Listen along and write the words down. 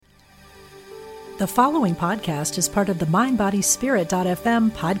The following podcast is part of the MindBodySpirit.fm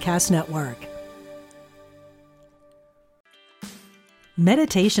podcast network.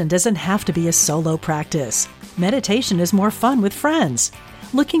 Meditation doesn't have to be a solo practice. Meditation is more fun with friends.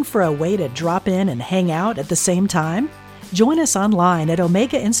 Looking for a way to drop in and hang out at the same time? Join us online at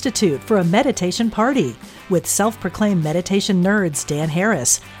Omega Institute for a meditation party with self-proclaimed meditation nerds Dan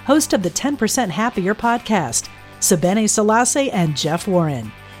Harris, host of the 10% Happier podcast, Sabene Selassie, and Jeff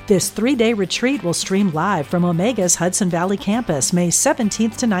Warren. This 3-day retreat will stream live from Omega's Hudson Valley campus May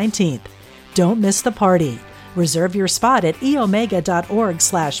 17th to 19th. Don't miss the party. Reserve your spot at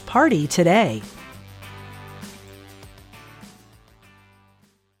eomega.org/party today.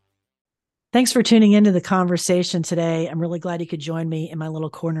 Thanks for tuning into the conversation today. I'm really glad you could join me in my little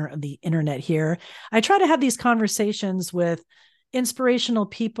corner of the internet here. I try to have these conversations with inspirational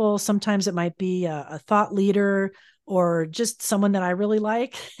people. Sometimes it might be a thought leader or just someone that I really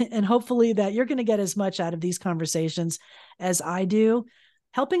like. And hopefully that you're going to get as much out of these conversations as I do,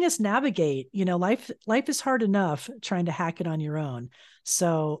 helping us navigate. Life is hard enough trying to hack it on your own.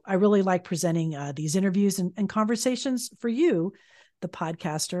 So I really like presenting these interviews and conversations for you, the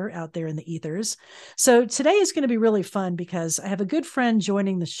podcaster out there in the ethers. So today is going to be really fun because I have a good friend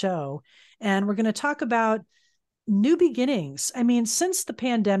joining the show, and we're going to talk about new beginnings. I mean, since the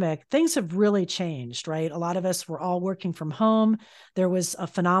pandemic, things have really changed, right? A lot of us were all working from home. There was a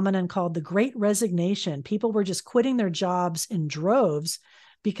phenomenon called the Great Resignation. People were just quitting their jobs in droves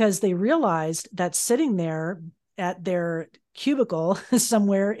because they realized that sitting there at their cubicle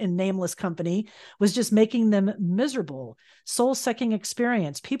somewhere in nameless company was just making them miserable, soul-sucking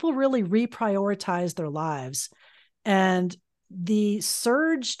experience. People really reprioritized their lives. And the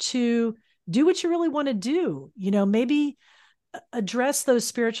surge to do what you really want to do, maybe address those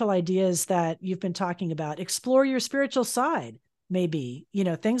spiritual ideas that you've been talking about, explore your spiritual side, maybe,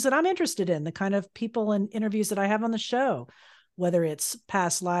 things that I'm interested in, the kind of people and interviews that I have on the show, whether it's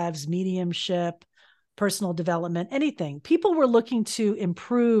past lives, mediumship, personal development, anything. People were looking to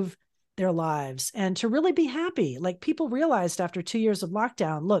improve their lives and to really be happy. Like people realized after 2 years of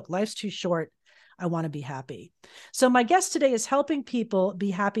lockdown, look, life's too short. I want to be happy. So my guest today is helping people be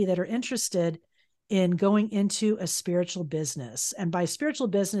happy that are interested in going into a spiritual business. And by spiritual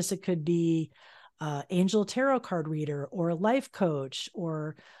business, it could be angel tarot card reader or a life coach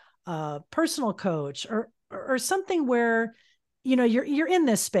or a personal coach or something where, you're in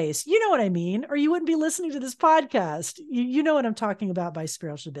this space. You know what I mean? Or you wouldn't be listening to this podcast. You know what I'm talking about by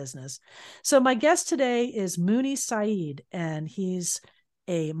spiritual business. So my guest today is Muni Syed, and he's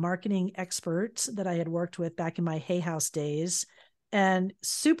a marketing expert that I had worked with back in my Hay House days, and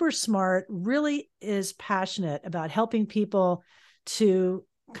super smart, really is passionate about helping people to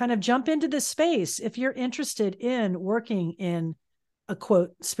kind of jump into this space. If you're interested in working in a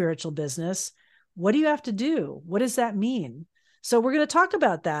quote spiritual business, what do you have to do? What does that mean? So we're going to talk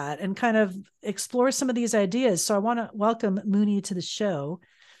about that and kind of explore some of these ideas. So I want to welcome Muni to the show.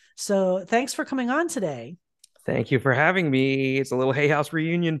 So thanks for coming on today. Thank you for having me. It's a little Hay House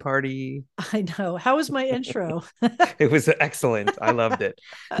reunion party. I know. How was my intro? It was excellent. I loved it.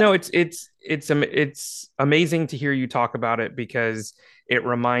 No, it's amazing to hear you talk about it because it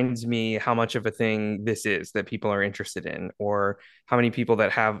reminds me how much of a thing this is that people are interested in, or how many people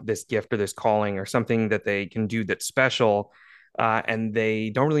that have this gift or this calling or something that they can do that's special, and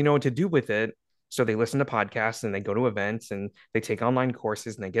they don't really know what to do with it. So they listen to podcasts and they go to events and they take online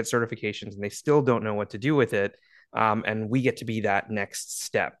courses and they get certifications and they still don't know what to do with it. And we get to be that next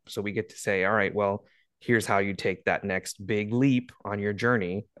step. So we get to say, all right, well, here's how you take that next big leap on your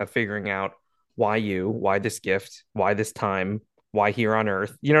journey of figuring out why this gift, why this time, why here on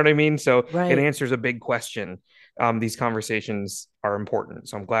earth. You know what I mean? So Right. It answers a big question. These conversations are important.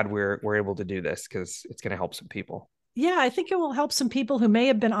 So I'm glad we're able to do this because it's going to help some people. Yeah, I think it will help some people who may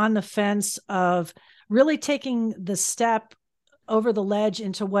have been on the fence of really taking the step over the ledge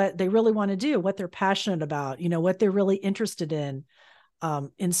into what they really want to do, what they're passionate about, what they're really interested in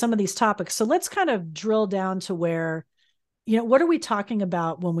some of these topics. So let's kind of drill down to where, what are we talking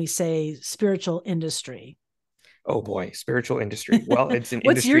about when we say spiritual industry? Oh boy, spiritual industry. Well, it's an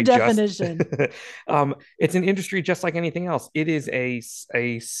What's your industry definition? It's an industry just like anything else. It is a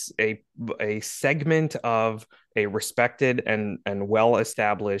segment of a respected and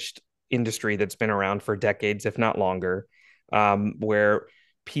well-established industry that's been around for decades, if not longer, where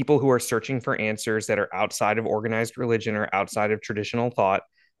people who are searching for answers that are outside of organized religion or outside of traditional thought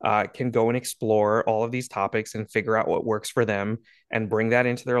can go and explore all of these topics and figure out what works for them and bring that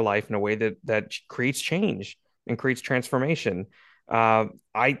into their life in a way that creates change and creates transformation.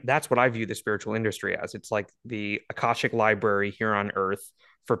 I That's what I view the spiritual industry as. It's like the Akashic library here on Earth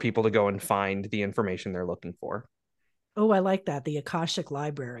for people to go and find the information they're looking for. Oh, I like that. The Akashic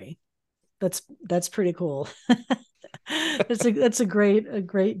Library. That's pretty cool. That's a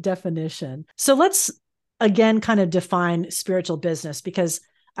great definition. So let's again kind of define spiritual business, because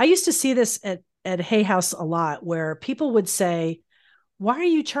I used to see this at Hay House a lot, where people would say, why are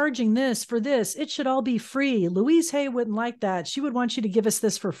you charging this for this? It should all be free. Louise Hay wouldn't like that. She would want you to give us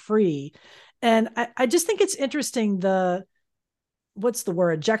this for free. And I just think it's interesting, the what's the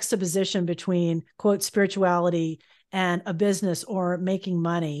word, juxtaposition between quote spirituality and a business or making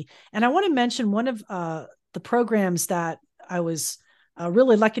money. And I want to mention one of the programs that I was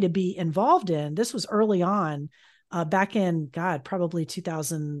really lucky to be involved in. This was early on, back in God, probably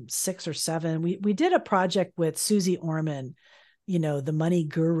 2006 or seven. We did a project with Susie Orman, the money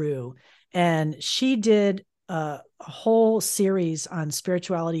guru, and she did a whole series on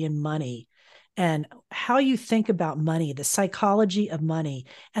spirituality and money, and how you think about money, the psychology of money.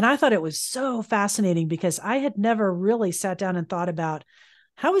 And I thought it was so fascinating, because I had never really sat down and thought about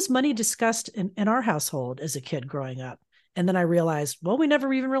how is money discussed in our household as a kid growing up. And then I realized, well, we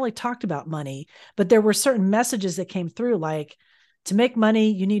never even really talked about money, but there were certain messages that came through, like, to make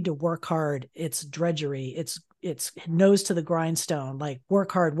money, you need to work hard. It's drudgery. It's nose to the grindstone, like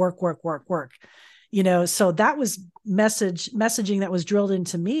work hard, work, work, work, work. So that was messaging that was drilled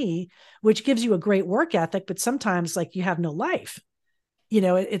into me, which gives you a great work ethic, but sometimes like you have no life.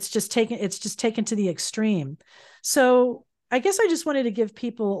 It's just taken to the extreme. So I guess I just wanted to give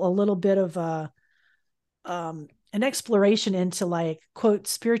people a little bit of an exploration into, like, quote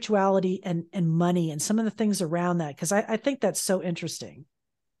spirituality and money and some of the things around that, because I think that's so interesting.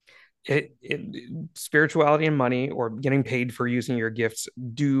 Spirituality and money, or getting paid for using your gifts,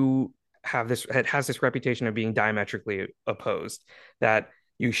 do have this it has this reputation of being diametrically opposed, that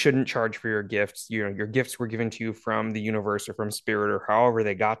you shouldn't charge for your gifts. Your gifts were given to you from the universe or from spirit or however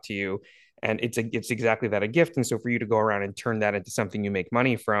they got to you, and it's exactly that, a gift. And so for you to go around and turn that into something you make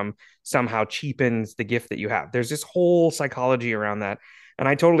money from somehow cheapens the gift that you have. There's this whole psychology around that, and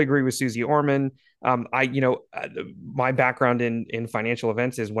I totally agree with Susie Orman. My background in financial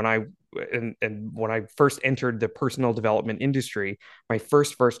events is when I first entered the personal development industry, my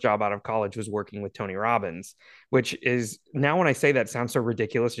first job out of college was working with Tony Robbins, which is, now when I say that, sounds so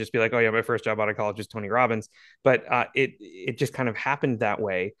ridiculous to just be like, oh yeah, my first job out of college was Tony Robbins, but it just kind of happened that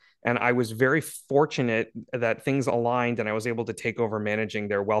way. And I was very fortunate that things aligned and I was able to take over managing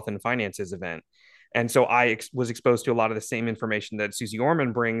their wealth and finances event. And so was exposed to a lot of the same information that Susie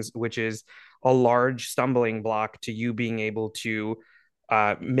Orman brings, which is a large stumbling block to you being able to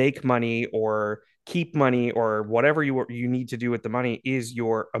make money or keep money or whatever you need to do with the money, is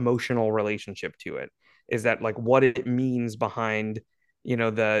your emotional relationship to it. Is that like what it means behind,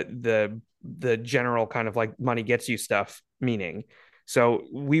 the general kind of like money gets you stuff meaning. So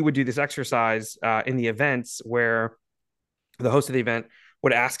we would do this exercise in the events where the host of the event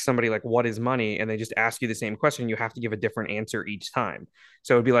would ask somebody like, what is money? And they just ask you the same question. You have to give a different answer each time.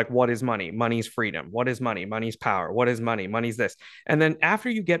 So it'd be like, what is money? Money's freedom. What is money? Money's power. What is money? Money's this. And then after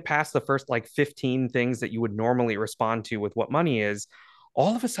you get past the first like 15 things that you would normally respond to with what money is,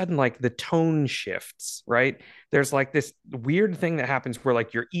 all of a sudden like the tone shifts, right? There's like this weird thing that happens where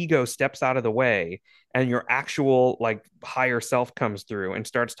like your ego steps out of the way and your actual like higher self comes through and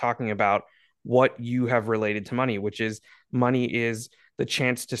starts talking about what you have related to money, which is, money is the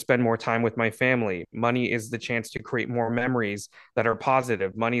chance to spend more time with my family. Money is the chance to create more memories that are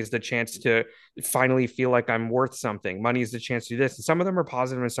positive. Money is the chance to finally feel like I'm worth something. Money is the chance to do this. And some of them are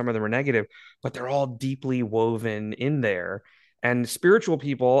positive and some of them are negative, but they're all deeply woven in there. And spiritual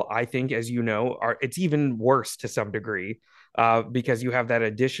people, I think, as you know, it's even worse to some degree, because you have that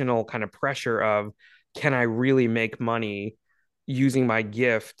additional kind of pressure of, can I really make money using my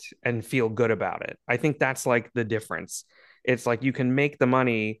gift and feel good about it? I think that's like the difference. It's like you can make the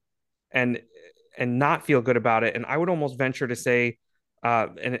money and not feel good about it. And I would almost venture to say,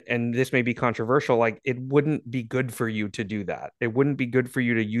 and this may be controversial, like it wouldn't be good for you to do that. It wouldn't be good for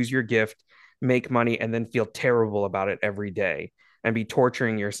you to use your gift, make money, and then feel terrible about it every day and be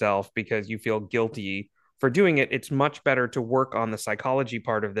torturing yourself because you feel guilty for doing it. It's much better to work on the psychology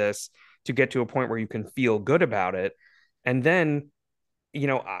part of this to get to a point where you can feel good about it. And then,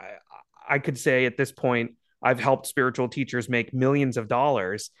 I could say at this point, I've helped spiritual teachers make millions of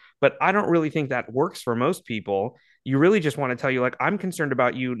dollars, but I don't really think that works for most people. You really just want to tell you, like, I'm concerned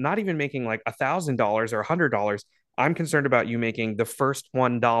about you not even making like $1,000 or $100. I'm concerned about you making the first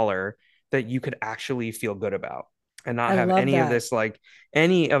 $1 that you could actually feel good about and not I have love that.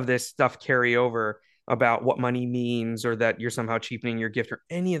 any of this stuff carry over. about what money means or that you're somehow cheapening your gift or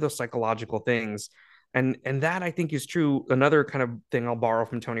any of those psychological things. And that I think is true. Another kind of thing I'll borrow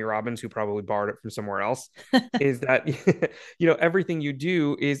from Tony Robbins, who probably borrowed it from somewhere else, is that everything you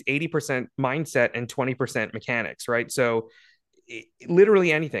do is 80% mindset and 20% mechanics, right? So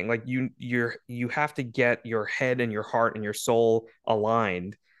literally anything, like you have to get your head and your heart and your soul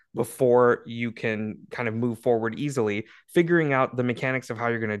aligned before you can kind of move forward easily. Figuring out the mechanics of how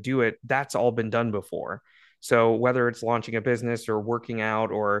you're going to do it, that's all been done before. So whether it's launching a business or working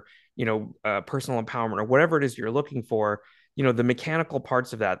out or personal empowerment or whatever it is you're looking for, the mechanical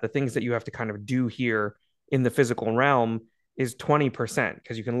parts of that, the things that you have to kind of do here in the physical realm, is 20%,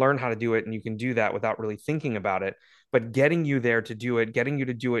 because you can learn how to do it and you can do that without really thinking about it. But getting you there to do it, getting you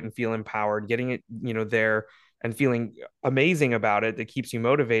to do it and feel empowered, getting it there and feeling amazing about it, that keeps you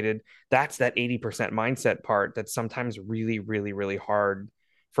motivated, that's that 80% mindset part that's sometimes really, really, really hard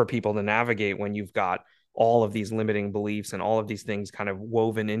for people to navigate when you've got all of these limiting beliefs and all of these things kind of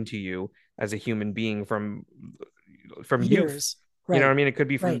woven into you as a human being from youth. Years. You know what I Right. mean? It could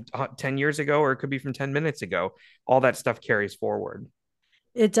be Right. from 10 years ago, or it could be from 10 minutes ago. All that stuff carries forward.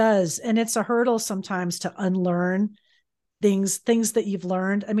 It does. And it's a hurdle sometimes to unlearn things that you've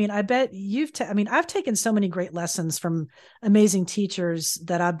learned. I mean, I bet I mean, I've taken so many great lessons from amazing teachers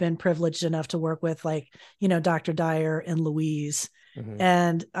that I've been privileged enough to work with, like, Dr. Dyer and Louise. Mm-hmm.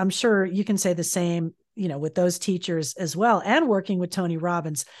 And I'm sure you can say the same, with those teachers as well, and working with Tony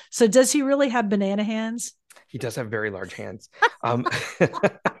Robbins. So does he really have banana hands? He does have very large hands. Um, I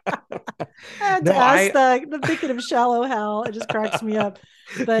had to no, ask that. I'm thinking of Shallow Hal. It just cracks me up.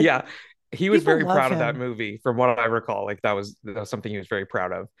 But yeah, he was people very love proud of that him. movie, from what I recall. Like that was something he was very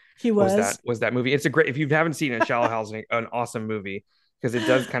proud of. He Was that was. was that movie? It's a great. If you haven't seen it, Shallow Hal's an awesome movie, because it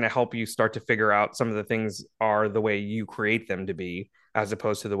does kind of help you start to figure out some of the things are the way you create them to be, as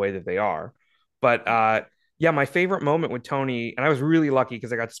opposed to the way that they are. But yeah, my favorite moment with Tony, and I was really lucky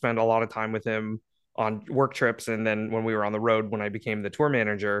because I got to spend a lot of time with him on work trips, and then when we were on the road when I became the tour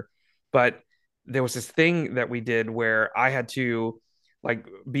manager. But there was this thing that we did where I had to like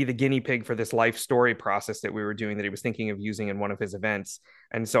be the guinea pig for this life story process that we were doing, that he was thinking of using in one of his events.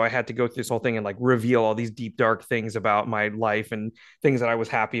 And so I had to go through this whole thing and like reveal all these deep dark things about my life and things that I was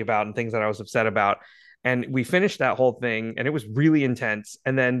happy about and things that I was upset about. And we finished that whole thing and it was really intense.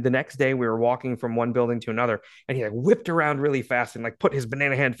 And then the next day we were walking from one building to another, and he like whipped around really fast and like put his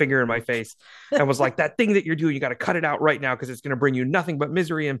banana hand finger in my face and was like, that thing that you're doing, you got to cut it out right now because it's going to bring you nothing but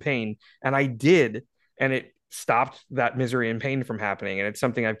misery and pain. And I did. And it stopped that misery and pain from happening. And it's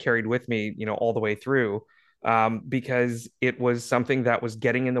something I've carried with me, all the way through, because it was something that was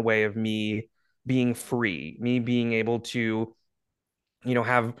getting in the way of me being free, me being able to,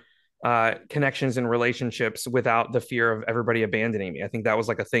 have connections and relationships without the fear of everybody abandoning me. I think that was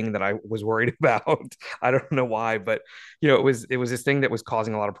like a thing that I was worried about. I don't know why, but it was this thing that was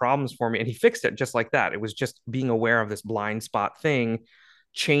causing a lot of problems for me, and he fixed it just like that. It was just being aware of this blind spot thing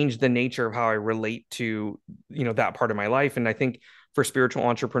changed the nature of how I relate to, that part of my life. And I think for spiritual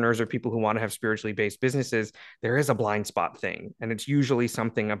entrepreneurs or people who want to have spiritually based businesses, there is a blind spot thing. And it's usually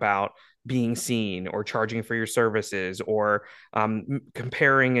something about being seen or charging for your services or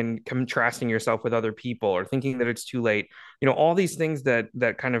comparing and contrasting yourself with other people or thinking that it's too late. All these things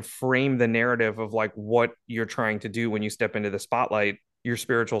that kind of frame the narrative of like what you're trying to do when you step into the spotlight, your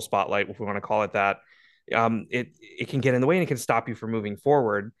spiritual spotlight, if we want to call it that. It can get in the way and it can stop you from moving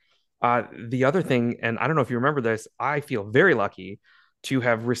forward. The other thing, and I don't know if you remember this, I feel very lucky to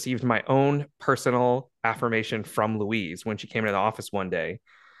have received my own personal affirmation from Louise when she came into the office one day.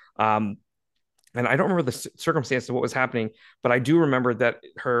 Um, and I don't remember the circumstance of what was happening, but I do remember that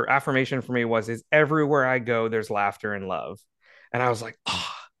her affirmation for me is everywhere I go, there's laughter and love. And I was like,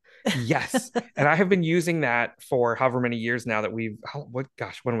 oh, yes. And I have been using that for however many years now that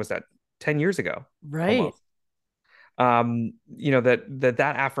when was that? 10 years ago, Right. almost.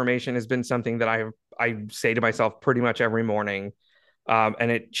 That affirmation has been something that I say to myself pretty much every morning.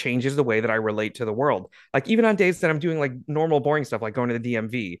 And it changes the way that I relate to the world. Like even on days that I'm doing like normal, boring stuff, like going to the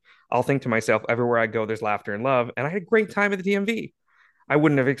DMV, I'll think to myself, everywhere I go, there's laughter and love. And I had a great time at the DMV. I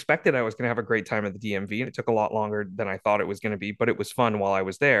wouldn't have expected I was going to have a great time at the DMV. And it took a lot longer than I thought it was going to be, but it was fun while I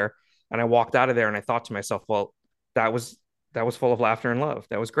was there. And I walked out of there and I thought to myself, well, that was full of laughter and love.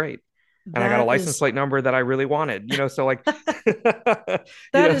 That was great. And I got a That license is plate number that I really wanted, so like, that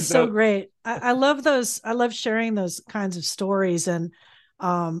is so so great. I love those. I love sharing those kinds of stories. And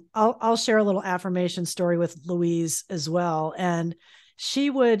I'll share a little affirmation story with Louise as well. And she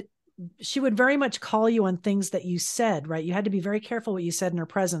would she would very much call you on things that you said, right? You had to be very careful what you said in her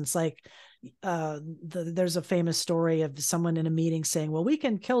presence. Like there's a famous story of someone in a meeting saying, well, we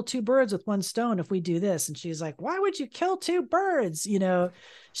can kill two birds with one stone if we do this. And she's like, why would you kill two birds?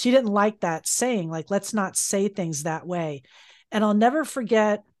 She didn't like that saying, like, let's not say things that way. And I'll never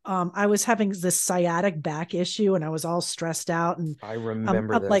forget, I was having this sciatic back issue and I was all stressed out, and I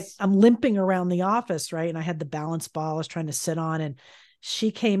remember like this. I'm limping around the office, right? And I had the balance ball I was trying to sit on, and she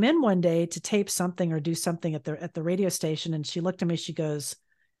came in one day to tape something or do something at the radio station, and she looked at me, she goes,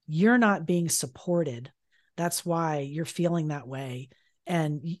 you're not being supported, that's why you're feeling that way.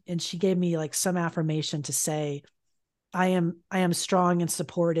 And she gave me like some affirmation to say, I am strong and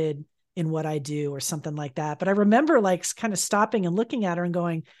supported in what I do, or something like that. But I remember like kind of stopping and looking at her and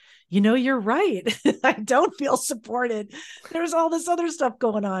going, you're right. I don't feel supported. There's all this other stuff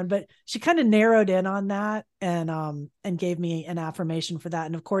going on. But she kind of narrowed in on that, and gave me an affirmation for that.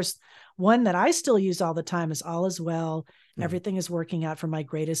 And of course, one that I still use all the time is all is well. Everything is working out for my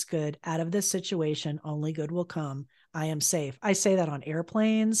greatest good. Out of this situation, only good will come. I am safe. I say that on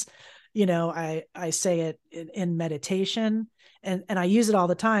airplanes. I say it in meditation, and I use it all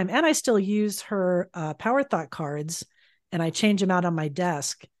the time. And I still use her power thought cards, and I change them out on my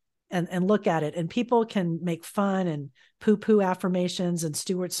desk and look at it. And people can make fun and poo poo affirmations and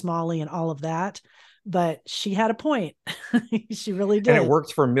Stuart Smalley and all of that. But she had a point. She really And it did.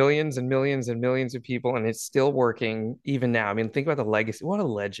 worked for millions and millions and millions of people, and it's still working even now. I mean, think about the legacy. What a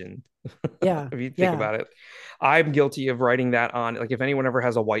legend. Yeah. If you think Yeah. about it. I'm guilty of writing that on, like, if anyone ever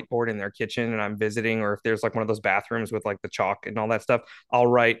has a whiteboard in their kitchen and I'm visiting, or if there's like one of those bathrooms with like the chalk and all that stuff, I'll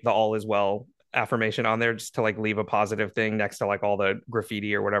write the all is well affirmation on there just to like leave a positive thing next to like all the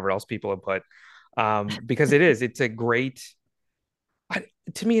graffiti or whatever else people have put. Because it's a great,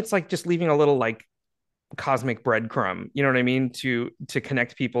 to me, it's like just leaving a little like cosmic breadcrumb, you know what I mean, to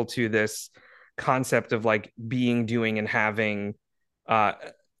connect people to this concept of like being, doing, and having uh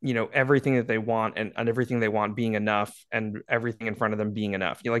everything that they want, and everything they want being enough, and everything in front of them being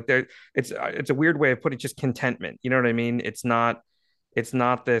enough. Like there, it's a weird way of putting it, just contentment, you know what I mean? It's not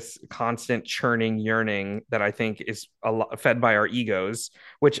this constant churning yearning that I think is a lot fed by our egos,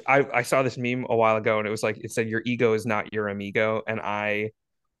 which I saw this meme a while ago, and it was like, it said your ego is not your amigo. And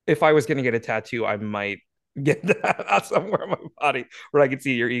if I was going to get a tattoo, I might get that somewhere on my body where I could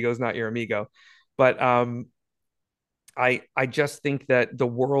see your ego's not your amigo. But I just think that the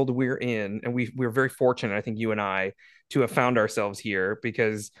world we're in, and we're very fortunate, I think you and I, to have found ourselves here,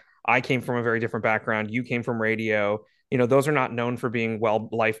 because I came from a very different background. You came from radio. Those are not known for being well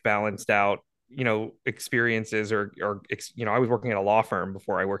life balanced out, experiences, or I was working at a law firm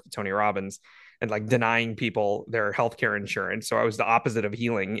before I worked at Tony Robbins, and like denying people their healthcare insurance. So I was the opposite of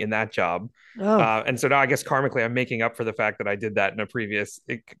healing in that job. Oh, And so now I guess karmically I'm making up for the fact that I did that in a previous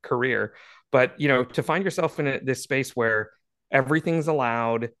career. But to find yourself in this space where everything's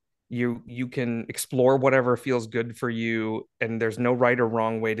allowed, you can explore whatever feels good for you, and there's no right or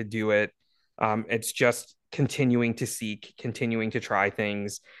wrong way to do it. It's just continuing to seek, continuing to try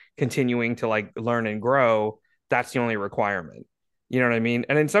things, continuing to like learn and grow. That's the only requirement. You know what I mean?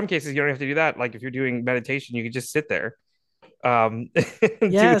 And in some cases, you don't have to do that. Like if you're doing meditation, you can just sit there, and do the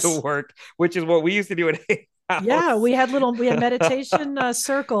yes. work, which is what we used to do at Yeah, house. we had meditation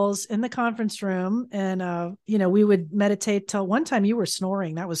circles in the conference room, and we would meditate till one time you were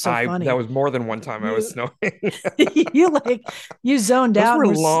snoring. That was so That funny. was more than one time I was You snoring. you zoned Those out and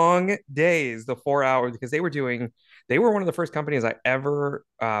were were long days, the 4 hours, because they were one of the first companies I ever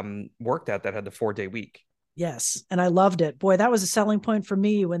worked at that had the 4 day week. yes, and I loved it. Boy, that was a selling point for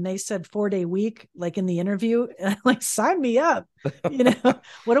me when they said 4 day week, like in the interview. Like, sign me up.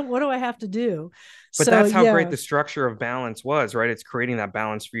 What do I have to do? But So that's how great yeah, the structure of balance was, right? It's creating that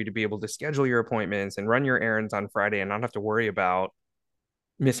balance for you to be able to schedule your appointments and run your errands on Friday and not have to worry about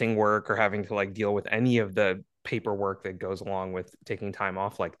missing work or having to like deal with any of the paperwork that goes along with taking time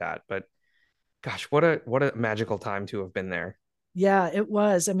off like that. But gosh, what a magical time to have been there. yeah, it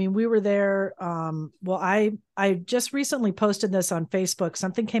was. I mean, we were there. Well, I just recently posted this on Facebook.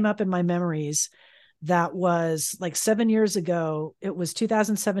 Something came up in my memories that was like 7 years ago. It was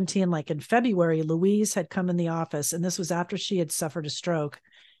 2017, like in February. Louise had come in the office, and this was after she had suffered a stroke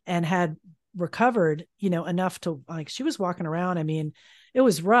and had recovered, enough to, like, she was walking around. I mean, it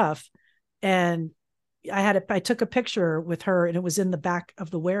was rough. And I took a picture with her, and it was in the back of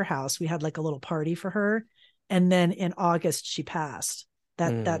the warehouse. We had like a little party for her. And then in August, she passed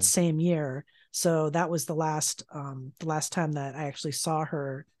that Mm. same year. So that was the last time that I actually saw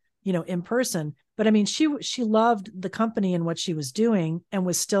her, in person. But I mean, she loved the company and what she was doing, and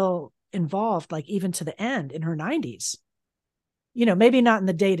was still involved, like even to the end in her 90s. maybe not in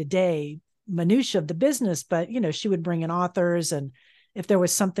the day-to-day minutia of the business, but she would bring in authors, and if there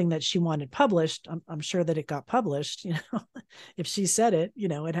was something that she wanted published, I'm sure that it got published. If she said it,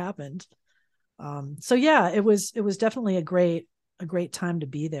 it happened. So yeah, it was definitely a great time to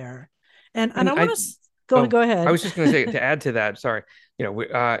be there. And I And want to go oh, go I ahead. was just going to say to add to that, sorry,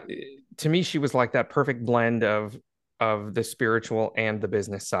 to me, she was like that perfect blend of the spiritual and the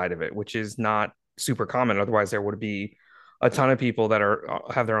business side of it, which is not super common. Otherwise, there would be a ton of people that are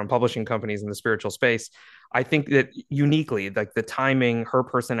have their own publishing companies in the spiritual space. I think that uniquely, like the timing, her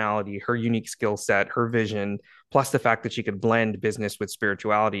personality, her unique skill set, her vision, plus the fact that she could blend business with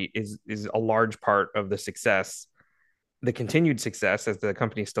spirituality is a large part of the success, the continued success as the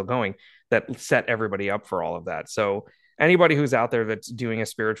company is still going, that set everybody up for all of that. So anybody who's out there that's doing a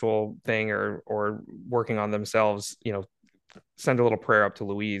spiritual thing or working on themselves, send a little prayer up to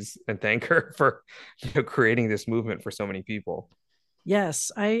Louise and thank her for creating this movement for so many people.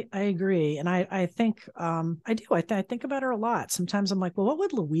 Yes, I agree, and I think I do. I think about her a lot. Sometimes I'm like, well, what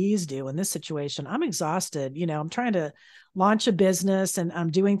would Louise do in this situation? I'm exhausted. I'm trying to launch a business, and I'm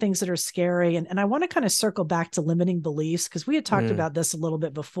doing things that are scary, and I want to kind of circle back to limiting beliefs, because we had talked Mm, about this a little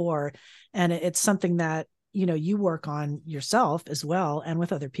bit before, and it's something that you work on yourself as well and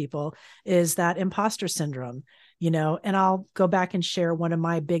with other people, is that imposter syndrome. And I'll go back and share one of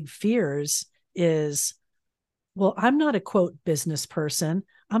my big fears is, well, I'm not a quote business person.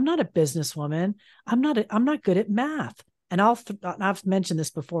 I'm not a businesswoman. I'm not good at math. And I've mentioned this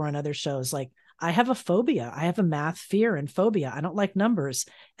before on other shows. Like, I have a phobia. I have a math fear and phobia. I don't like numbers.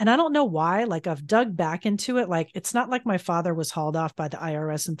 And I don't know why. Like, I've dug back into it. Like, it's not like my father was hauled off by the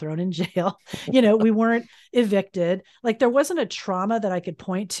IRS and thrown in jail. We weren't evicted. Like, there wasn't a trauma that I could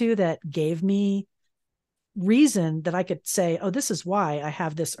point to that gave me reason that I could say, oh, this is why I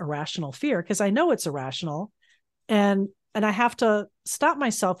have this irrational fear, because I know it's irrational. And I have to stop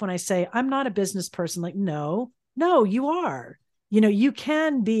myself when I say I'm not a business person. Like, no, you are. You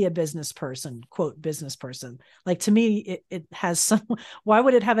can be a business person, quote business person. Like, to me, it has some, why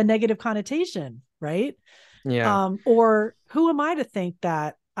would it have a negative connotation, right? yeah. Or who am I to think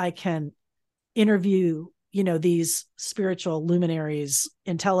that I can interview these spiritual luminaries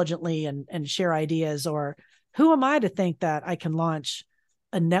intelligently and share ideas? Or who am I to think that I can launch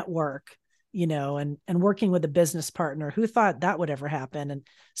a network, and working with a business partner? Who thought that would ever happen? And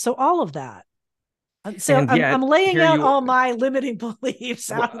so all of that. So And I'm yet laying here out you all my limiting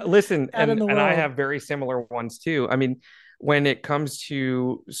beliefs out listen, out in the and I world. have very similar ones too. I mean, when it comes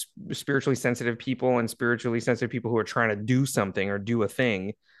to spiritually sensitive people and spiritually sensitive people who are trying to do something or do a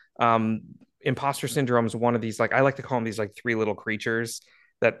thing, um, imposter syndrome is one of these. Like, I like to call them these like three little creatures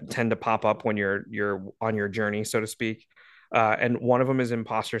that tend to pop up when you're on your journey, so to speak. And one of them is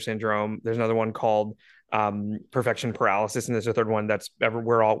imposter syndrome. There's another one called perfection paralysis, and there's a third one that's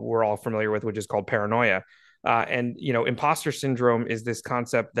we're all familiar with, which is called paranoia. And imposter syndrome is this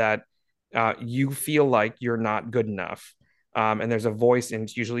concept that you feel like you're not good enough. And there's a voice, and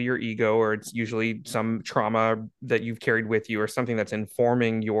it's usually your ego, or it's usually some trauma that you've carried with you, or something that's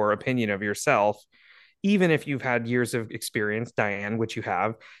informing your opinion of yourself. Even if you've had years of experience, Diane, which you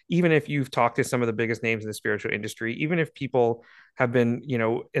have, even if you've talked to some of the biggest names in the spiritual industry, even if people have been,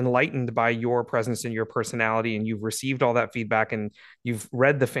 enlightened by your presence and your personality, and you've received all that feedback and you've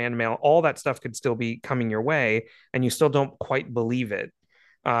read the fan mail, all that stuff could still be coming your way, and you still don't quite believe it.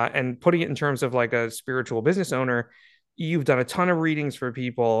 And putting it in terms of like a spiritual business owner, you've done a ton of readings for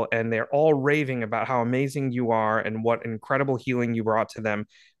people and they're all raving about how amazing you are and what incredible healing you brought to them,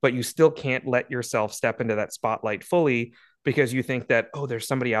 but you still can't let yourself step into that spotlight fully because you think that, oh, there's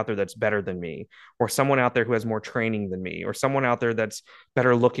somebody out there that's better than me, or someone out there who has more training than me, or someone out there that's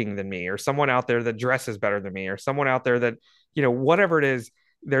better looking than me, or someone out there that dresses better than me, or someone out there that, whatever it is.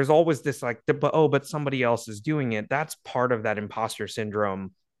 There's always this like, but somebody else is doing it. That's part of that imposter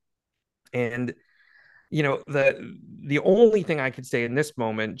syndrome. And the only thing I could say in this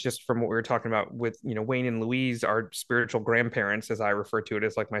moment, just from what we were talking about with Wayne and Louise, our spiritual grandparents, as I refer to it,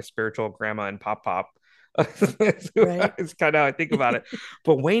 as like my spiritual grandma and pop pop. Right. It's kind of how I think about it.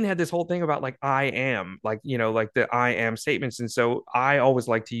 But Wayne had this whole thing about like I am, like like the I am statements, and so I always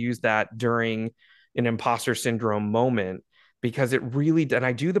like to use that during an imposter syndrome moment because it really. And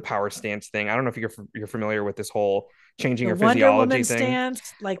I do the power stance thing. I don't know if you're familiar with this whole changing The your Wonder physiology Woman thing.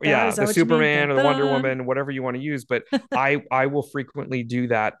 stance, like that. Yeah, Is that the what you mean? Superman Dun, or the Wonder dun. Woman, whatever you want to use. But I will frequently do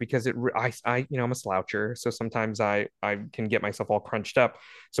that because I'm a sloucher, so sometimes I can get myself all crunched up.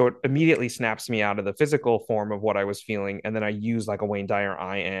 So it immediately snaps me out of the physical form of what I was feeling, and then I use like a Wayne Dyer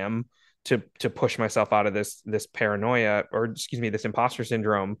I am to push myself out of this paranoia, or excuse me, this imposter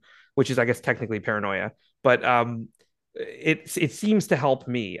syndrome, which is I guess technically paranoia. But it seems to help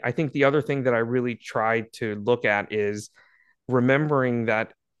me. I think the other thing that I really try to look at is remembering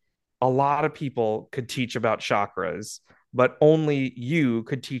that a lot of people could teach about chakras, but only you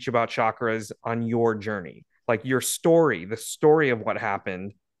could teach about chakras on your journey. Like your story, the story of what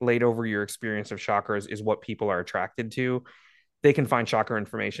happened laid over your experience of chakras is what people are attracted to. They can find chakra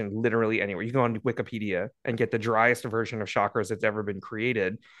information literally anywhere. You go on Wikipedia and get the driest version of chakras that's ever been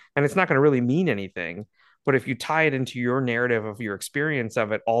created, and it's not going to really mean anything. But if you tie it into your narrative of your experience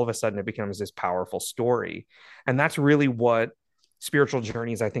of it, all of a sudden it becomes this powerful story. And that's really what spiritual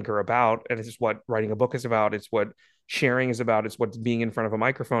journeys, I think, are about. And it's what writing a book is about. It's what sharing is about. It's what being in front of a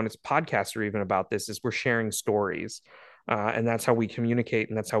microphone. It's podcasts are even about this, is we're sharing stories. And that's how we communicate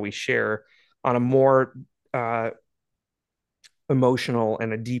and that's how we share on a more emotional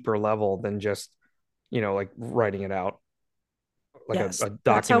and a deeper level than just, like writing it out like Yes, a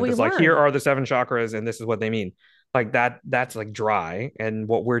that's how document we that's like, here learn. are the seven chakras and this is what they mean. Like that's like dry. And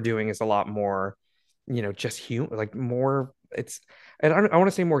what we're doing is a lot more, just human, like more, it's, and I want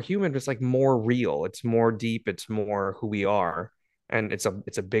to say more human, but it's like more real. It's more deep. It's more who we are. And it's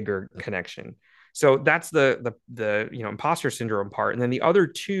a bigger connection. So that's the imposter syndrome part. And then the other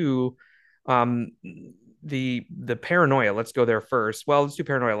two, um, the paranoia, let's go there first. Well, let's do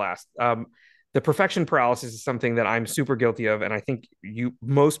paranoia last. The perfection paralysis is something that I'm super guilty of, and I think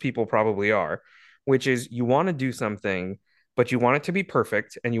most people probably are, which is you want to do something, but you want it to be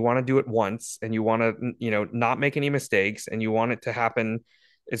perfect, and you want to do it once, and you want to, not make any mistakes, and you want it to happen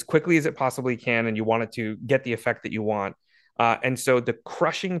as quickly as it possibly can, and you want it to get the effect that you want. And so the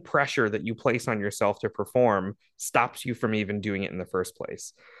crushing pressure that you place on yourself to perform stops you from even doing it in the first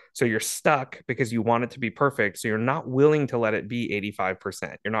place. So you're stuck because you want it to be perfect. So you're not willing to let it be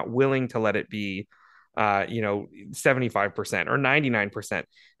 85%. You're not willing to let it be 75% or 99%.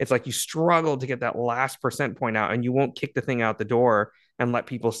 It's like you struggle to get that last percent point out, and you won't kick the thing out the door and let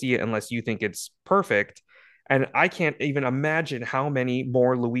people see it unless you think it's perfect. And I can't even imagine how many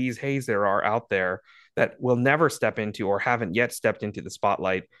more Louise Hayes there are out there that will never step into or haven't yet stepped into the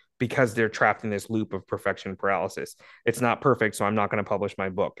spotlight because they're trapped in this loop of perfection paralysis. It's not perfect, so I'm not going to publish my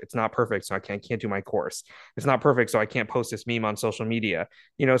book. It's not perfect, so I can't do my course. It's not perfect, so I can't post this meme on social media.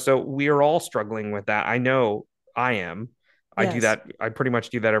 So we are all struggling with that. I know I am. I do Yes. that. I pretty much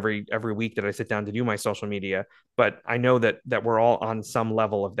do that every week that I sit down to do my social media. But I know that we're all on some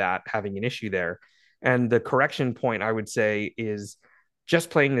level of that, having an issue there. And the correction point I would say is just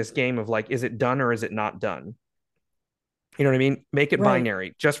playing this game of like, is it done or is it not done? You know what I mean? Make it Right.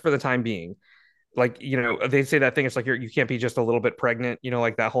 binary just for the time being. Like, they say that thing. It's like you can't be just a little bit pregnant.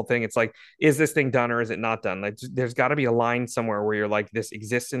 Like that whole thing. It's like, is this thing done or is it not done? Like, there's got to be a line somewhere where you're like, this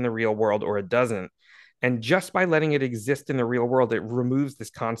exists in the real world or it doesn't. And just by letting it exist in the real world, it removes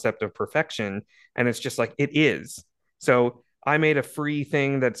this concept of perfection. And it's just like, it is. So I made a free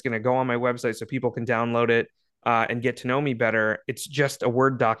thing that's going to go on my website so people can download it and get to know me better. It's just a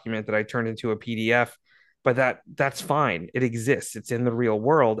Word document that I turned into a PDF, but that's fine. It exists. It's in the real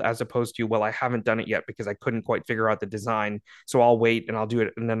world, as opposed to, well, I haven't done it yet because I couldn't quite figure out the design. So I'll wait and I'll do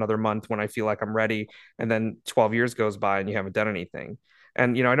it in another month when I feel like I'm ready. And then 12 years goes by and you haven't done anything.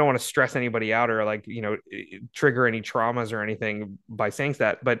 And I don't want to stress anybody out or like, trigger any traumas or anything by saying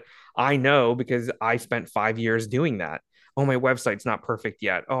that, but I know because I spent 5 years doing that. Oh, my website's not perfect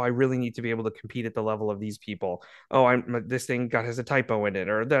yet. Oh, I really need to be able to compete at the level of these people. Oh, this thing has a typo in it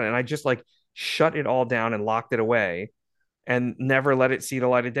or that. And I just like shut it all down and locked it away and never let it see the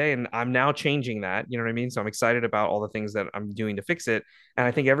light of day. And I'm now changing that. You know what I mean? So I'm excited about all the things that I'm doing to fix it. And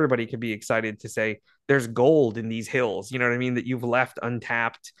I think everybody could be excited to say there's gold in these hills, you know what I mean, that you've left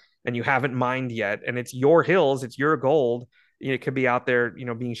untapped and you haven't mined yet. And it's your hills, it's your gold. It could be out there,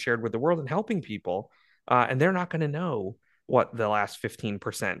 being shared with the world and helping people. And they're not going to know what the last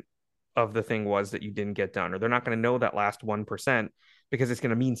 15% of the thing was that you didn't get done, or they're not going to know that last 1% because it's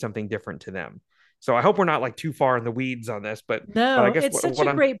going to mean something different to them. So I hope we're not like too far in the weeds on this, but I No, guess it's such a what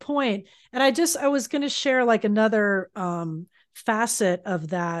I'm great point. And I was going to share like another facet of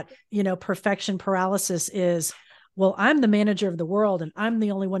that, perfection paralysis is, well, I'm the manager of the world and I'm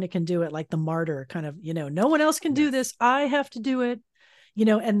the only one who can do it, like the martyr kind of, no one else can do yes. this. I have to do it,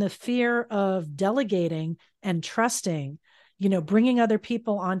 and the fear of delegating and trusting, bringing other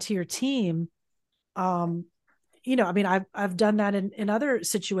people onto your team. Um, I mean, I've done that in other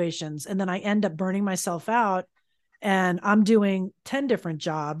situations, and then I end up burning myself out and I'm doing 10 different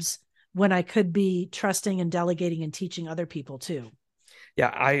jobs when I could be trusting and delegating and teaching other people too. Yeah,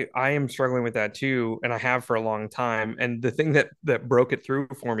 I am struggling with that too, and I have for a long time. And the thing that broke it through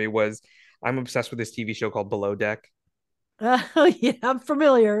for me was I'm obsessed with this TV show called Below Deck. Oh, yeah, I'm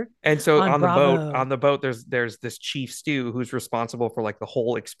familiar And so on Bravo. on the boat, there's this chief stew who's responsible for like the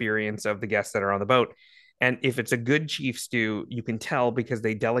whole experience of the guests that are on the boat. And if it's a good chief stew, you can tell because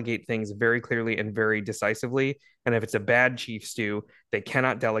they delegate things very clearly and very decisively. And if it's a bad chief stew, they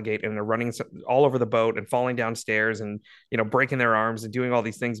cannot delegate and they're running all over the boat and falling downstairs and breaking their arms and doing all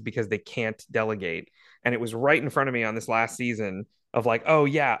these things because they can't delegate. And it was right in front of me on this last season of like, oh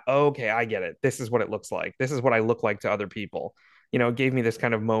yeah, okay, I get it. This is what it looks like. This is what I look like to other people. It gave me this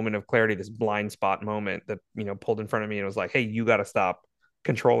kind of moment of clarity, this blind spot moment that, pulled in front of me and was like, hey, you got to stop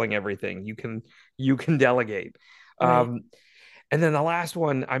controlling everything. You can delegate. Right. Um, and then the last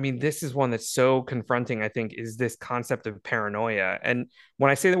one, I mean, this is one that's so confronting, I think, is this concept of paranoia. And when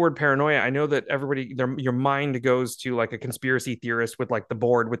I say the word paranoia, I know that your mind goes to like a conspiracy theorist with like the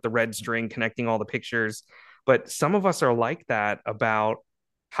board with the red string connecting all the pictures. But some of us are like that about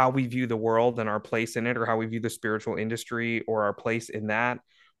how we view the world and our place in it, or how we view the spiritual industry or our place in that,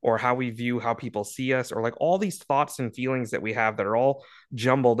 or how we view how people see us, or like all these thoughts and feelings that we have that are all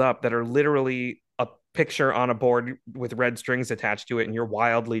jumbled up, that are literally a picture on a board with red strings attached to it, and you're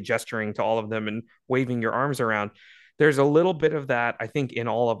wildly gesturing to all of them and waving your arms around. There's a little bit of that, I think, in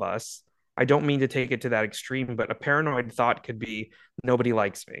all of us. I don't mean to take it to that extreme, but a paranoid thought could be nobody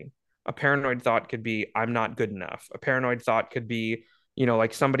likes me. A paranoid thought could be I'm not good enough. A paranoid thought could be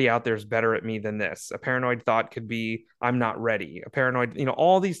like somebody out there is better at me than this. A paranoid thought could be, I'm not ready. A paranoid,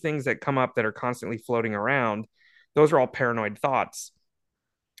 all these things that come up that are constantly floating around, those are all paranoid thoughts.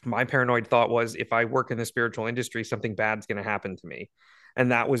 My paranoid thought was if I work in the spiritual industry, something bad's going to happen to me.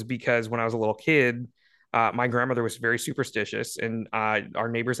 And that was because when I was a little kid, my grandmother was very superstitious, and our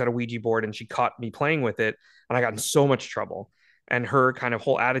neighbors had a Ouija board, and she caught me playing with it, and I got in so much trouble. And her kind of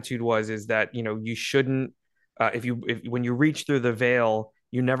whole attitude is that you shouldn't if when you reach through the veil,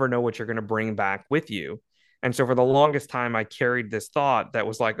 you never know what you're going to bring back with you. And so for the longest time, I carried this thought that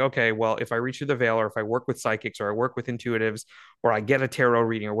was like, okay, well, if I reach through the veil, or if I work with psychics, or I work with intuitives, or I get a tarot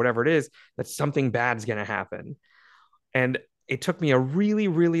reading, or whatever it is, that something bad's going to happen. And it took me a really,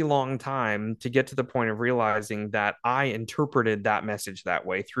 really long time to get to the point of realizing that I interpreted that message that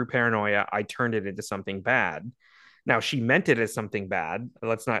way. Through paranoia, I turned it into something bad. Now, she meant it as something bad.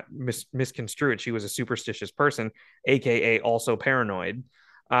 Let's not misconstrue it. She was a superstitious person, AKA also paranoid.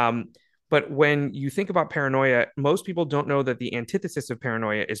 Um, but when you think about paranoia, most people don't know that the antithesis of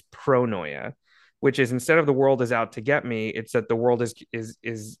paranoia is pronoia, which is instead of the world is out to get me, it's that the world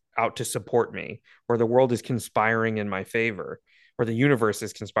is out to support me, or the world is conspiring in my favor, or the universe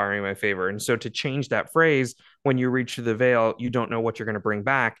is conspiring in my favor. And so to change that phrase, when you reach the veil, you don't know what you're going to bring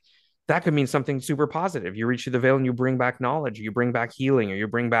back. That could mean something super positive. You reach the veil and you bring back knowledge, you bring back healing, or you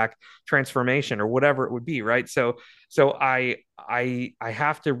bring back transformation, or whatever it would be, right? So I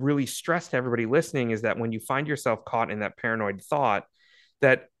have to really stress to everybody listening is that when you find yourself caught in that paranoid thought,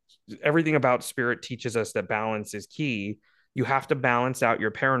 that everything about spirit teaches us that balance is key. You have to balance out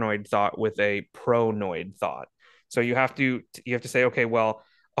your paranoid thought with a pronoid thought. So you have to say, okay, well,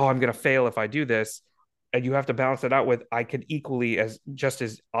 oh, I'm going to fail if I do this, and you have to balance it out with I could equally as just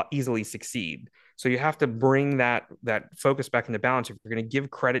as easily succeed. So you have to bring that focus back into balance. If you're going to give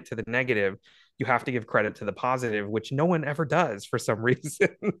credit to the negative, you have to give credit to the positive, which no one ever does for some reason.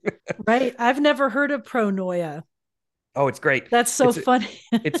 Right. I've never heard of pronoia. Oh, it's great. That's so It's funny.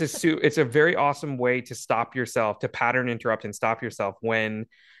 it's a very awesome way to stop yourself, to pattern interrupt and stop yourself when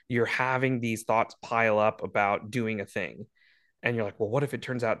you're having these thoughts pile up about doing a thing. And you're like, well, what if it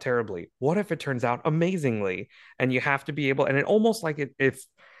turns out terribly? What if it turns out amazingly? And you have to be able, and it almost like it, if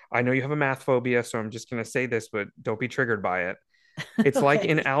I know you have a math phobia, so I'm just going to say this, but don't be triggered by it. It's like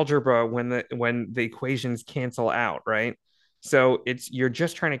in Okay. algebra when the equations cancel out, right? So you're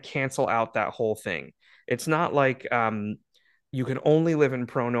just trying to cancel out that whole thing. It's not like you can only live in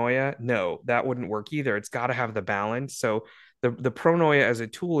pronoia. No, that wouldn't work either. It's got to have the balance. So the pronoia as a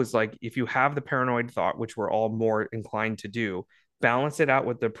tool is like if you have the paranoid thought, which we're all more inclined to do, balance it out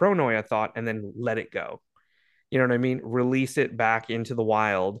with the pronoia thought and then let it go. You know what I mean? Release it back into the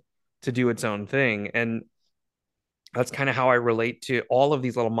wild to do its own thing. And that's kind of how I relate to all of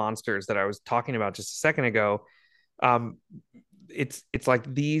these little monsters that I was talking about just a second ago. Um, it's like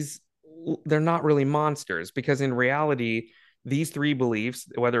they're not really monsters because in reality, these three beliefs,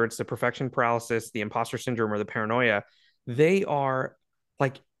 whether it's the perfection paralysis, the imposter syndrome, or the paranoia, they are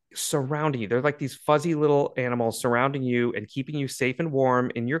like surrounding you. They're like these fuzzy little animals surrounding you and keeping you safe and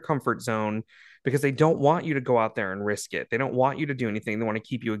warm in your comfort zone because they don't want you to go out there and risk it. They don't want you to do anything. They want to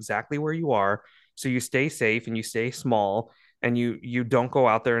keep you exactly where you are. So you stay safe and you stay small and you don't go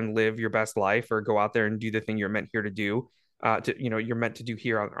out there and live your best life or go out there and do the thing you're meant here to do. you're meant to do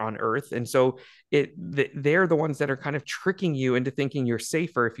here on Earth. And so they're the ones that are kind of tricking you into thinking you're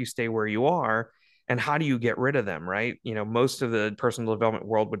safer if you stay where you are. And how do you get rid of them, right? Most of the personal development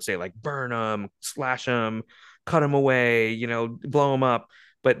world would say like burn them, slash them, cut them away, blow them up.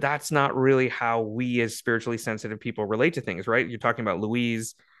 But that's not really how we as spiritually sensitive people relate to things, right? You're talking about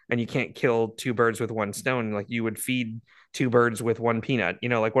Louise, and you can't kill two birds with one stone. Like you would feed two birds with one peanut,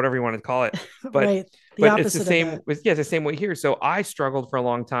 like whatever you want to call it. But Right. The but it's the opposite of same that. with, yeah, it's the same way here. So I struggled for a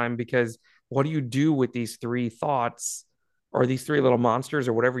long time because what do you do with these three thoughts or these three little monsters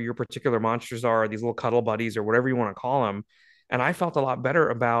or whatever your particular monsters are, these little cuddle buddies or whatever you want to call them? And I felt a lot better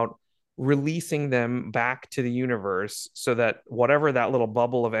about releasing them back to the universe so that whatever that little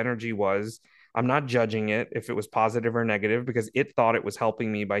bubble of energy was, I'm not judging it if it was positive or negative because it thought it was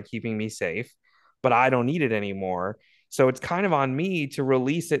helping me by keeping me safe, but I don't need it anymore. So it's kind of on me to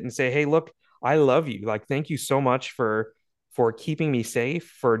release it and say, "Hey, look, I love you. Like, thank you so much for keeping me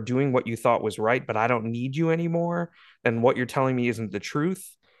safe, for doing what you thought was right, but I don't need you anymore. And what you're telling me isn't the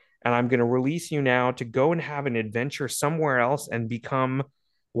truth. And I'm going to release you now to go and have an adventure somewhere else and become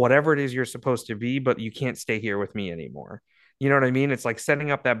whatever it is you're supposed to be, but you can't stay here with me anymore." You know what I mean? It's like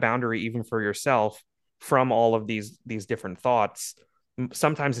setting up that boundary even for yourself from all of these different thoughts.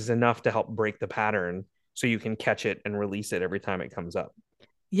 Sometimes is enough to help break the pattern so you can catch it and release it every time it comes up.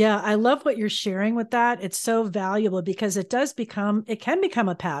 Yeah, I love what you're sharing with that. It's so valuable because it can become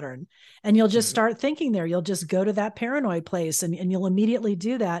a pattern. And you'll just Mhm. start thinking there. You'll just go to that paranoid place and you'll immediately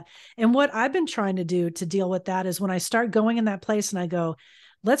do that. And what I've been trying to do to deal with that is when I start going in that place and I go,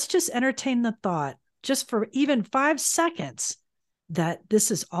 let's just entertain the thought just for even 5 seconds that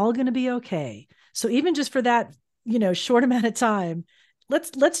this is all going to be okay. So even just for that, short amount of time,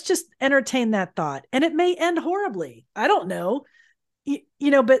 let's just entertain that thought. And it may end horribly. I don't know,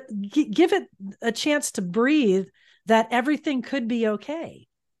 but give it a chance to breathe, that everything could be okay.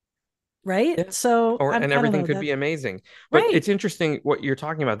 Right. Yeah. So And I don't everything know could that. be amazing. But Right. it's interesting what you're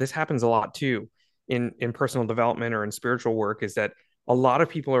talking about. This happens a lot too in personal development or in spiritual work, is that a lot of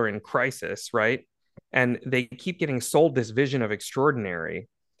people are in crisis, right? And they keep getting sold this vision of extraordinary,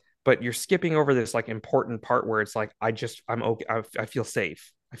 but you're skipping over this like important part where it's like, I'm okay. I feel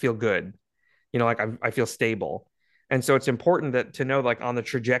safe. I feel good. Like I feel stable. And so it's important that to know, like, on the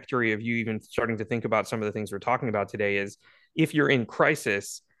trajectory of you even starting to think about some of the things we're talking about today, is if you're in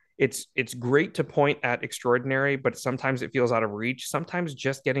crisis, it's great to point at extraordinary, but sometimes it feels out of reach. Sometimes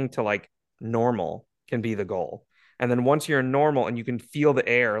just getting to like normal can be the goal. And then once you're in normal and you can feel the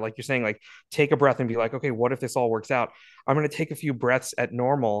air, like you're saying, like take a breath and be like, okay, what if this all works out? I'm going to take a few breaths at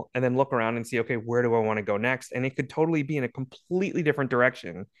normal and then look around and see, okay, where do I want to go next? And it could totally be in a completely different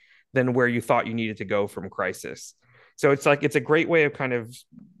direction than where you thought you needed to go from crisis. So it's like it's a great way of kind of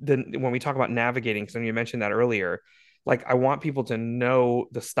when we talk about navigating, because you mentioned that earlier, like I want people to know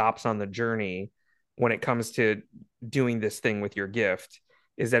the stops on the journey when it comes to doing this thing with your gift,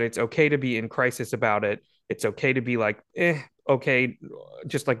 is that it's okay to be in crisis about it. It's okay to be like, okay,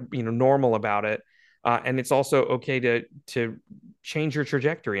 just like, normal about it. And it's also okay to change your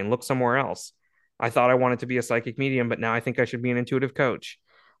trajectory and look somewhere else. I thought I wanted to be a psychic medium, but now I think I should be an intuitive coach.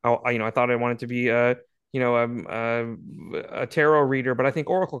 I thought I wanted to be a tarot reader, but I think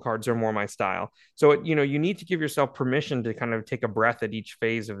oracle cards are more my style. So you need to give yourself permission to kind of take a breath at each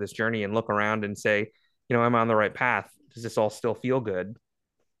phase of this journey and look around and say, am I on the right path? Does this all still feel good?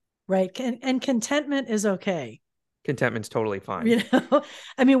 Right. And contentment is okay. Contentment's totally fine. You know,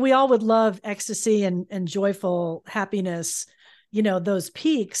 I mean, we all would love ecstasy and joyful happiness, those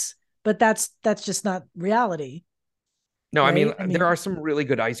peaks, but that's just not reality. No, I mean, Right. I there mean, are some really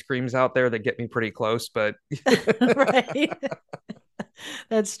good ice creams out there that get me pretty close, but right.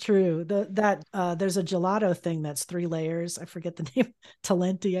 That's true. There's a gelato thing that's 3 layers. I forget the name.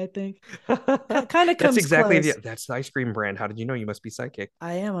 Talenti, I think. Kind of that's comes exactly close. that's the ice cream brand. How did you know? You must be psychic.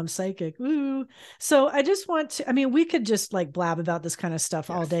 I'm psychic. Woo. So I just want to, I mean, we could just like blab about this kind of stuff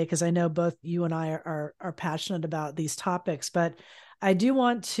all Yes. day because I know both you and I are passionate about these topics, but I do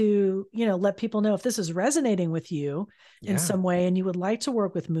want to, let people know if this is resonating with you in Yeah. some way and you would like to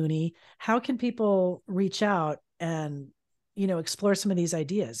work with Muni, how can people reach out and, explore some of these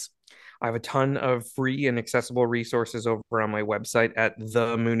ideas? I have a ton of free and accessible resources over on my website at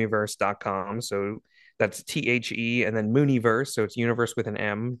themooniverse.com. So that's THE and then Mooniverse. So it's universe with an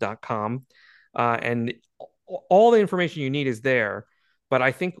M.com. And all the information you need is there. But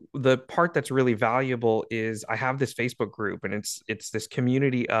I think the part that's really valuable is I have this Facebook group, and it's this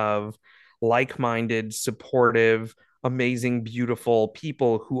community of like-minded, supportive, amazing, beautiful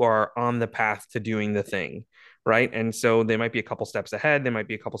people who are on the path to doing the thing, right? And so they might be a couple steps ahead, they might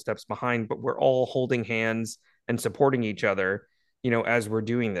be a couple steps behind, but we're all holding hands and supporting each other, as we're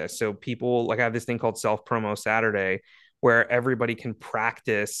doing this. So people, like, I have this thing called Self Promo Saturday where everybody can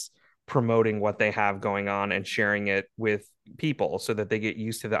practice promoting what they have going on and sharing it with people so that they get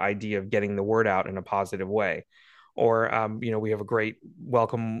used to the idea of getting the word out in a positive way. Or, we have a great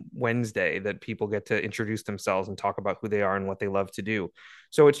Welcome Wednesday that people get to introduce themselves and talk about who they are and what they love to do.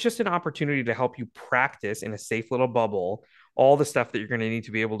 So it's just an opportunity to help you practice in a safe little bubble all the stuff that you're going to need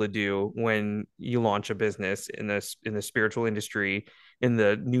to be able to do when you launch a business in the spiritual industry, in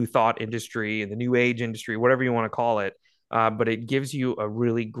the new thought industry, in the new age industry, whatever you want to call it. But it gives you a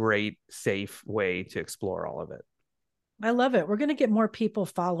really great, safe way to explore all of it. I love it. We're going to get more people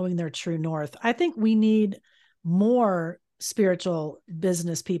following their true north. I think we need more spiritual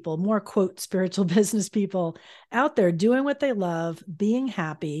business people, more quote spiritual business people out there doing what they love, being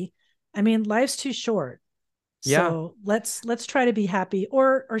happy. I mean, life's too short. Yeah. So let's try to be happy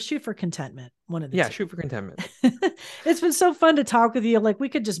or shoot for contentment. One of the two. Shoot for contentment. It's been so fun to talk with you. Like, we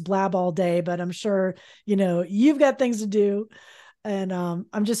could just blab all day, but I'm sure, you've got things to do. And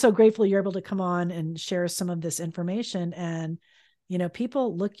I'm just so grateful you're able to come on and share some of this information. And,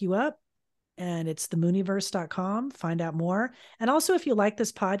 people look you up, and it's themuniverse.com. Find out more. And also, if you like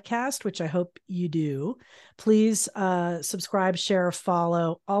this podcast, which I hope you do, please subscribe, share,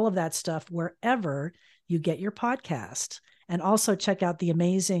 follow, all of that stuff wherever you get your podcast. And also check out the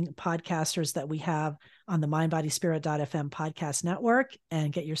amazing podcasters that we have on the mindbodyspirit.fm podcast network,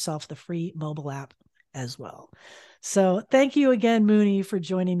 and get yourself the free mobile app as well. So thank you again, Muni, for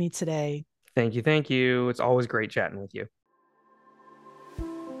joining me today. Thank you. Thank you. It's always great chatting with you.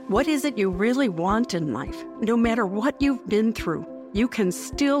 What is it you really want in life? No matter what you've been through, you can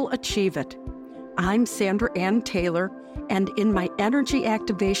still achieve it. I'm Sandra Ann Taylor, and in my Energy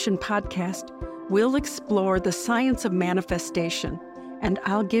Activation podcast, we'll explore the science of manifestation, and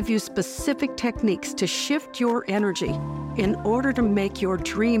I'll give you specific techniques to shift your energy in order to make your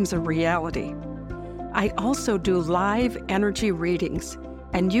dreams a reality. I also do live energy readings,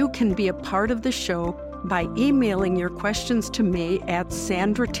 and you can be a part of the show by emailing your questions to me at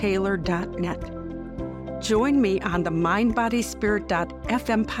sandrataylor.net. Join me on the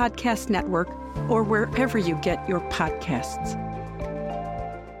mindbodyspirit.fm podcast network or wherever you get your podcasts.